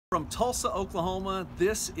From Tulsa, Oklahoma,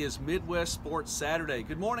 this is Midwest Sports Saturday.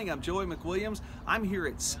 Good morning, I'm Joey McWilliams. I'm here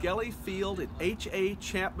at Skelly Field at H.A.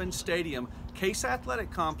 Chapman Stadium, Case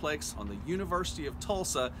Athletic Complex on the University of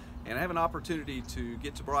Tulsa, and I have an opportunity to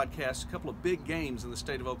get to broadcast a couple of big games in the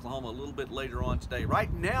state of Oklahoma a little bit later on today.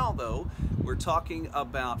 Right now, though, we're talking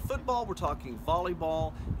about football, we're talking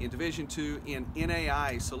volleyball in Division II in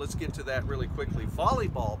NAI, so let's get to that really quickly.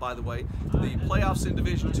 Volleyball, by the way, the playoffs in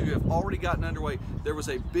Division II have already gotten underway. There was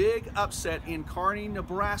a big upset in Kearney,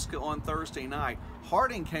 Nebraska on Thursday night.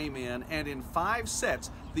 Harding came in and in 5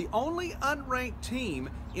 sets, the only unranked team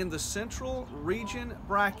in the Central Region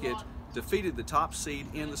bracket defeated the top seed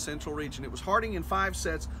in the Central Region. It was Harding in 5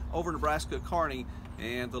 sets over Nebraska Kearney,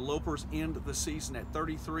 and the Lopers end the season at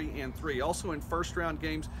 33-3. Also in first round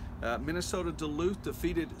games, Minnesota Duluth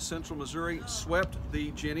defeated Central Missouri, swept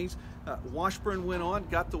the Jennies. Washburn went on,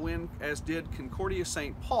 got the win, as did Concordia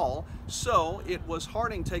St. Paul. So it was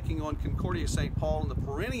Harding taking on Concordia St. Paul, and the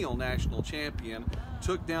perennial national champion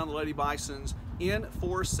took down the Lady Bisons in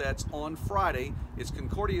 4 sets on Friday. It's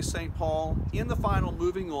Concordia St. Paul in the final,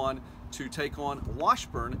 moving on to take on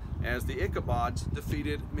Washburn as the Ichabods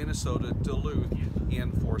defeated Minnesota Duluth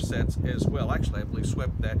in 4 sets as well. Actually, I believe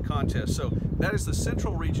swept that contest. So that is the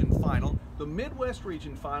Central Region final. The Midwest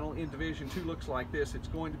Region final in Division II looks like this. It's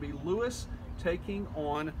going to be Lewis taking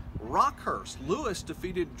on Rockhurst. Lewis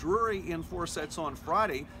defeated Drury in 4 sets on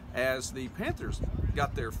Friday as the Panthers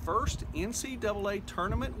got their first NCAA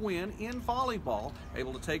tournament win in volleyball,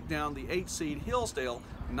 able to take down the 8 seed Hillsdale.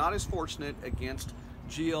 Not as fortunate against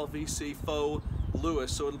GLVC foe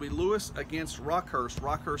Lewis. So it'll be Lewis against Rockhurst.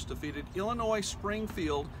 Rockhurst defeated Illinois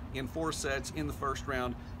Springfield in 4 sets in the first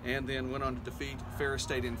round and then went on to defeat Ferris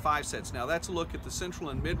State in 5 sets. Now that's a look at the Central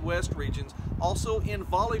and Midwest regions. Also in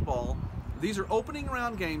volleyball, these are opening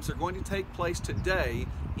round games. They're going to take place today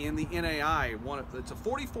in the NAI. It's a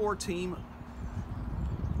 44-team,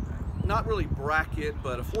 not really bracket,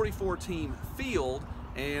 but a 44-team field.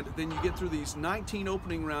 And then you get through these 19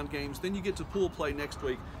 opening round games. Then you get to pool play next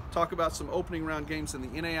week. Talk about some opening round games in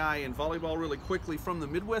the NAI and volleyball really quickly from the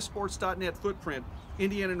MidwestSports.net footprint.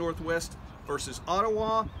 Indiana Northwest versus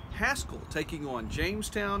Ottawa. Haskell taking on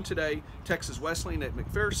Jamestown today. Texas Wesleyan at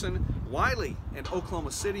McPherson. Wiley and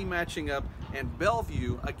Oklahoma City matching up. And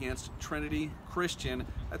Bellevue against Trinity Christian.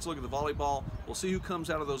 Let's look at the volleyball. We'll see who comes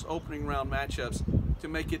out of those opening round matchups to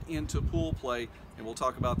make it into pool play, and we'll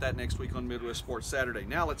talk about that next week on Midwest Sports Saturday.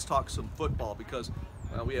 Now let's talk some football, because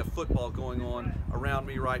we have football going on around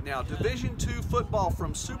me right now. Division II football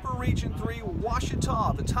from Super Region 3,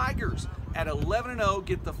 Ouachita. The Tigers at 11-0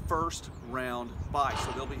 get the first round bye,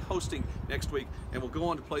 so they'll be hosting next week, and we'll go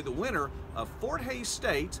on to play the winner of Fort Hays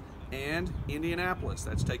State and Indianapolis.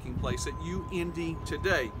 That's taking place at UIndy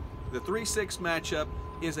today. The 3-6 matchup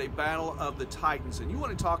is a battle of the Titans, and you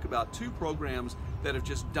want to talk about 2 programs that have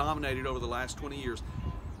just dominated over the last 20 years.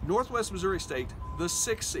 Northwest Missouri State, the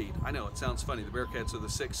 6th seed. I know it sounds funny, the Bearcats are the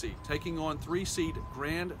 6th seed, taking on 3 seed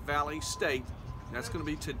Grand Valley State. That's going to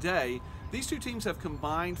be today. These 2 teams have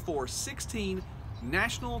combined for 16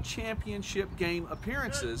 national championship game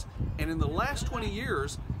appearances, and in the last 20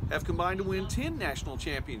 years have combined to win 10 national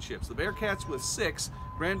championships. The Bearcats with 6,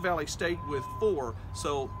 Grand Valley State with 4.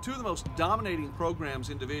 So 2 of the most dominating programs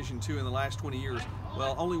in Division II in the last 20 years.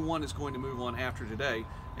 Well, only one is going to move on after today,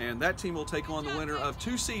 and that team will take on the winner of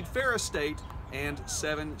 2 seed Ferris State and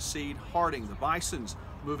 7 seed Harding. The Bisons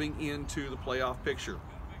moving into the playoff picture.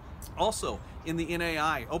 Also in the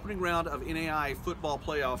NAI, opening round of NAI football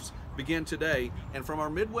playoffs begin today, and from our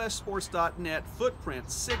MidwestSports.net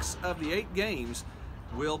footprint, 6 of the 8 games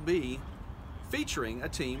will be featuring a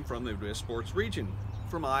team from the Midwest Sports region,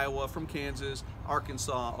 from Iowa, from Kansas,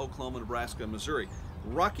 Arkansas, Oklahoma, Nebraska, and Missouri.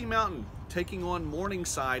 Rocky Mountain taking on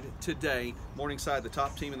Morningside today. Morningside, the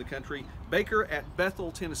top team in the country. Baker at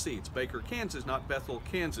Bethel, Tennessee. It's Baker, Kansas, not Bethel,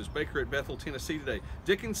 Kansas. Baker at Bethel, Tennessee today.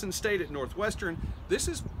 Dickinson State at Northwestern. This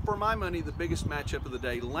is, for my money, the biggest matchup of the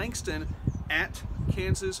day. Langston at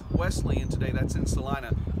Kansas Wesleyan today. That's in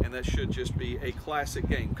Salina, and that should just be a classic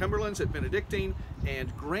game. Cumberland's at Benedictine,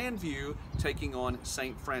 and Grandview taking on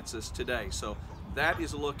St. Francis today. So that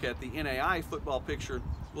is a look at the NAI football picture.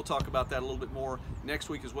 We'll talk about that a little bit more next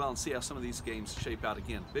week as well and see how some of these games shape out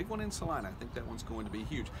again. Big one in Salina. I think that one's going to be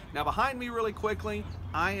huge. Now behind me really quickly,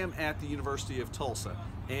 I am at the University of Tulsa,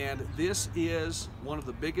 and this is one of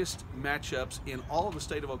the biggest matchups in all of the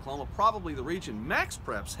state of Oklahoma, probably the region. Max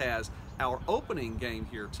Preps has our opening game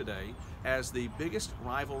here today as the biggest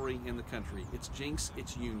rivalry in the country. It's Jenks,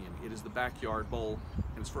 it's Union. It is the Backyard Bowl,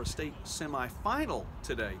 and it's for a state semifinal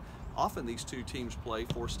today. Often these 2 teams play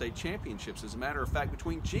for state championships. As a matter of fact,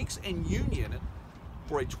 between Jenks and Union,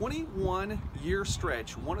 for a 21-year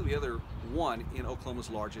stretch, one of the other one in Oklahoma's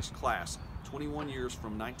largest class. 21 years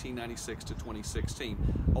from 1996 to 2016.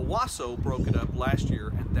 Owasso broke it up last year,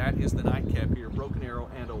 and that is the nightcap here, Broken Arrow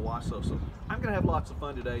and Owasso. So I'm going to have lots of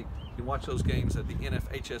fun today. You can watch those games at the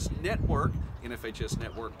NFHS Network,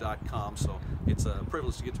 nfhsnetwork.com. So it's a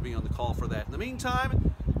privilege to get to be on the call for that. In the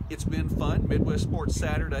meantime, it's been fun, Midwest Sports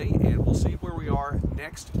Saturday, and we'll see where we are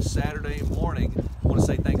next Saturday morning. I want to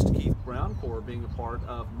say thanks to Keith Brown for being a part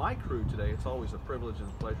of my crew today. It's always a privilege and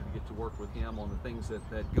a pleasure to get to work with him on the things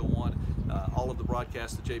that go on, all of the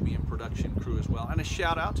broadcasts, the JBM production crew as well. And a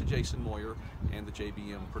shout out to Jason Moyer and the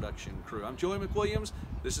JBM production crew. I'm Joey McWilliams.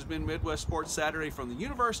 This has been Midwest Sports Saturday from the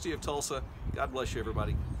University of Tulsa. God bless you,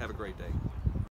 everybody. Have a great day.